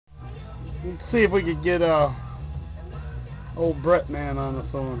Let's see if we could get old Brett man on the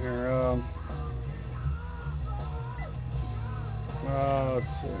phone here. Let's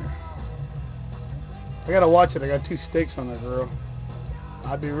see. I gotta watch it. I got 2 steaks on that grill.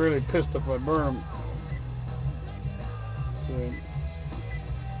 I'd be really pissed if I burn them. See.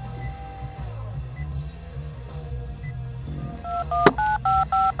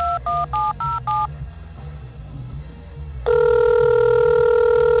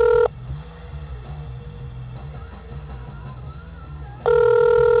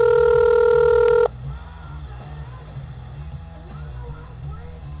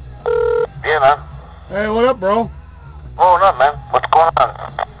 Yeah, man. Hey, what up, bro? What up, man? What's going on?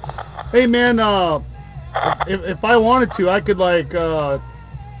 Hey, man, if I wanted to, I could, like,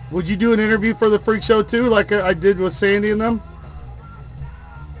 would you do an interview for the Freak Show, too, like I did with Sandy and them?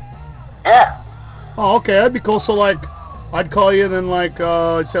 Yeah. Oh, okay, that'd be cool. So, like, I'd call you and then, like,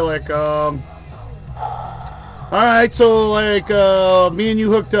 I'd say, like, alright, so, like, me and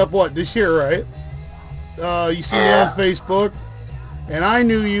you hooked up, what, this year, right? You see me on Facebook, and I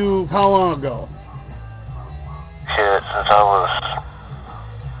knew you how long ago? Shit, since I was...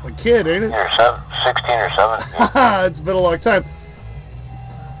 A kid, ain't it? 16 or 17. It's been a long time.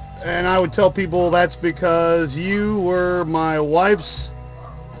 And I would tell people that's because you were my wife's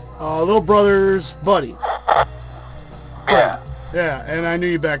little brother's buddy. Yeah. Yeah, and I knew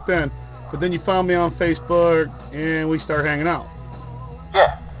you back then. But then you found me on Facebook, and we started hanging out.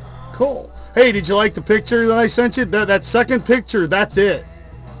 Yeah. Cool. Hey, did you like the picture that I sent you? That second picture, that's it.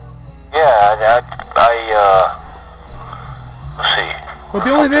 Yeah, let's see. But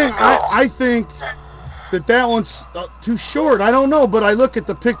the only thing, I think that one's too short. I don't know, but I look at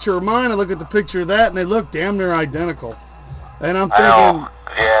the picture of mine, I look at the picture of that, and they look damn near identical. And I'm thinking... I know.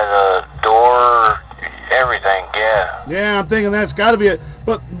 Yeah, the door, everything, yeah. Yeah, I'm thinking that's got to be it.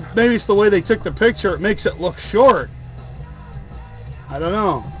 But maybe it's the way they took the picture. It makes it look short. I don't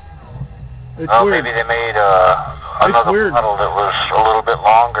know. It's weird. Maybe they made another model that was a little bit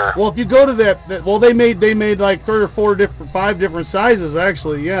longer. Well, if you go to that well, they made like 3 or 4 different, 5 different sizes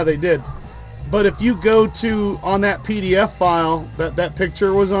actually. Yeah, they did. But if you go to on that PDF file that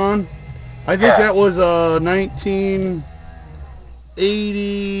picture was on, I think that was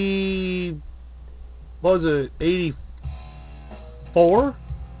 1980. What was it? 84?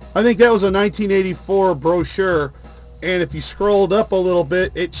 I think that was a 1984 brochure. And if you scrolled up a little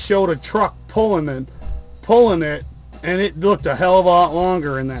bit, it showed a truck pulling it, and it looked a hell of a lot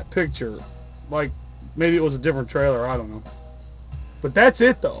longer in that picture. Like, maybe it was a different trailer, I don't know. But that's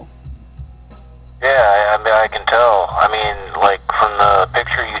it, though. Yeah, I mean, I can tell. I mean, like, from the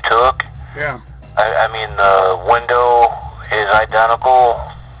picture you took, yeah. I mean, the window is identical,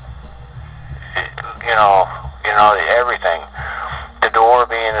 you know, everything. The door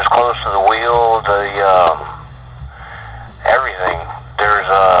being as close to the wheel, everything. There's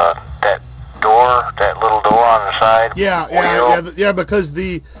that little door on the side. Yeah, because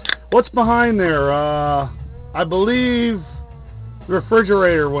what's behind there? I believe the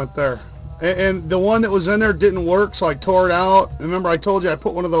refrigerator went there, and the one that was in there didn't work, so I tore it out. Remember, I told you I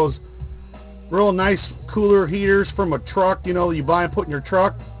put one of those real nice cooler heaters from a truck, you know, you buy and put in your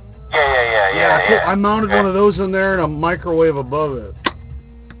truck. Yeah. I mounted one of those in there and a microwave above it,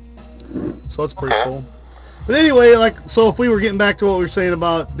 so it's pretty cool. But anyway, like, so if we were getting back to what we were saying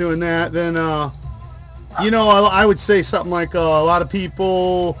about doing that, then, you know, I would say something like a lot of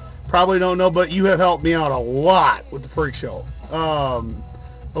people probably don't know, but you have helped me out a lot with the Freak Show. A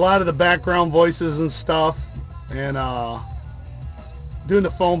lot of the background voices and stuff, and doing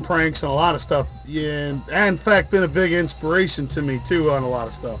the phone pranks and a lot of stuff. Yeah, and in fact, been a big inspiration to me, too, on a lot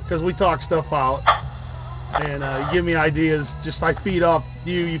of stuff, because we talk stuff out, and you give me ideas. Just I feed off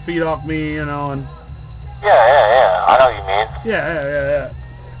you, you feed off me, you know, and... Yeah. I know what you mean. Yeah.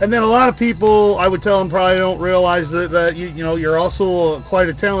 And then a lot of people, I would tell them, probably don't realize that you know, you're also quite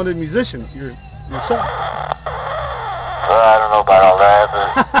a talented musician yourself. Well, I don't know about all that,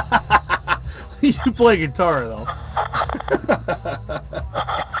 but... You play guitar, though.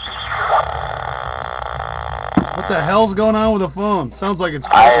 What the hell's going on with the phone? Sounds like it's...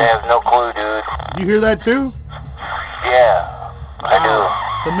 I have no clue, dude. You hear that, too? Yeah, I do.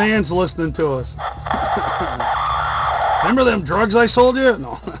 The man's listening to us. Remember them drugs I sold you?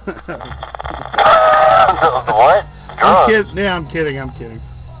 No. What? Drugs? I'm kidding.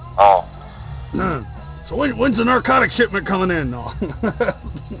 Oh. So when's the narcotic shipment coming in? No.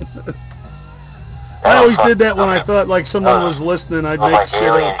 I always did that when I thought like someone was listening. I'd make like shit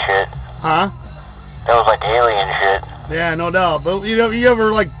alien up. Shit. Huh? That was like alien shit. Yeah, no doubt. But you know, you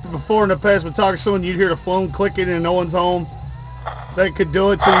ever like before in the past been talking to someone, you'd hear the phone clicking and no one's home. that could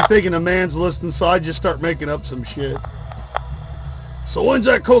do it. So you're thinking a man's listening, so I just start making up some shit. So when's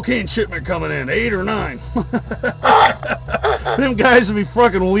that cocaine shipment coming in? 8 or 9? Them guys would be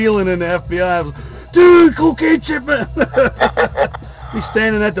fucking wheeling in the FBI. Dude, cocaine shipment! He's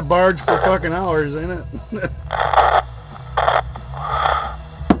standing at the barge for fucking hours, ain't it?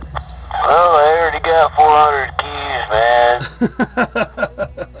 Well, I already got 400 keys, man.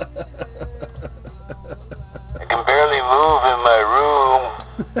 I can barely move in my room.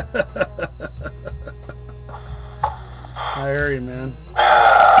 I hear you, man.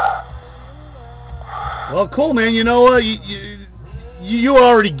 Well, cool, man. You know what? You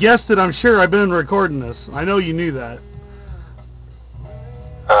already guessed it, I'm sure. I've been recording this. I know you knew that.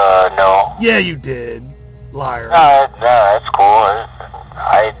 No. Yeah, you did. Liar. No, that's cool.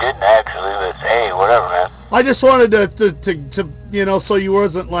 I didn't actually, but hey, whatever, man. I just wanted to you know, so you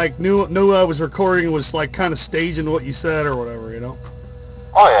wasn't like knew I was recording and was like kind of staging what you said or whatever, you know.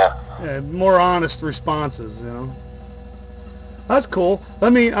 Oh yeah. Yeah, more honest responses, you know. That's cool.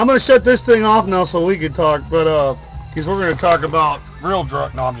 I'm gonna shut this thing off now so we can talk, but because we're gonna talk about real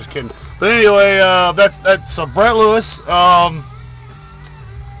drug. No, I'm just kidding. But anyway, that's Brett Lewis.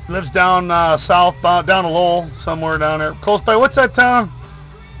 Lives down south, down to Lowell, somewhere down there, close by. What's that town?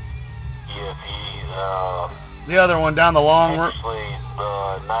 The other one down the long road. Actually,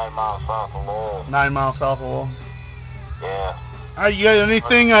 9 miles south of Lowell. 9 miles south of Lowell. Yeah. You got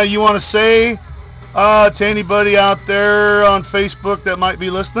anything you want to say to anybody out there on Facebook that might be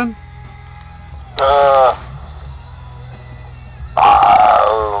listening?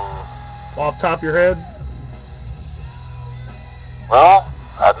 Off the top of your head? Well,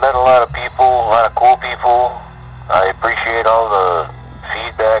 I've met a lot of people, a lot of cool people. I appreciate all the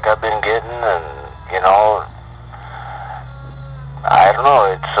feedback I've been getting, and, you know, I don't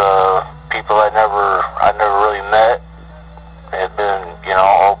know, it's people I never really met have been, you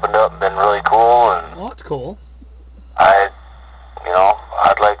know, opened up and been really cool, and Well, that's cool. I'd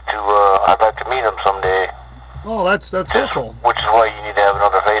like to meet them someday. Oh, that's cool. Which is why you need to have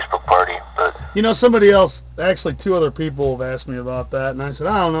another Facebook party. But You know, somebody else, actually 2 other people have asked me about that, and I said,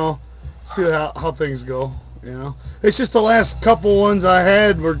 I don't know, see how things go, you know. It's just the last couple ones I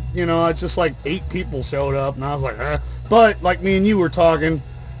had were, you know, it's just like 8 people showed up, and I was like, But, like me and you were talking,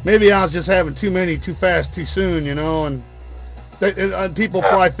 maybe I was just having too many, too fast, too soon, you know, and people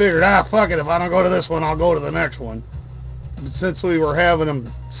probably figured, fuck it, if I don't go to this one, I'll go to the next one. But since we were having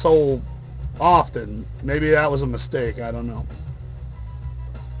them so often, maybe that was a mistake, I don't know.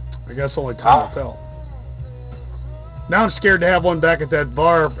 I guess only time will tell. Now I'm scared to have one back at that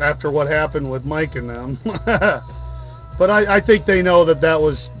bar after what happened with Mike and them. But I think they know that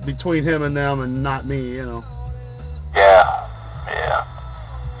was between him and them and not me, you know. yeah.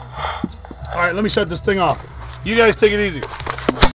 Alright, let me shut this thing off. You guys take it easy.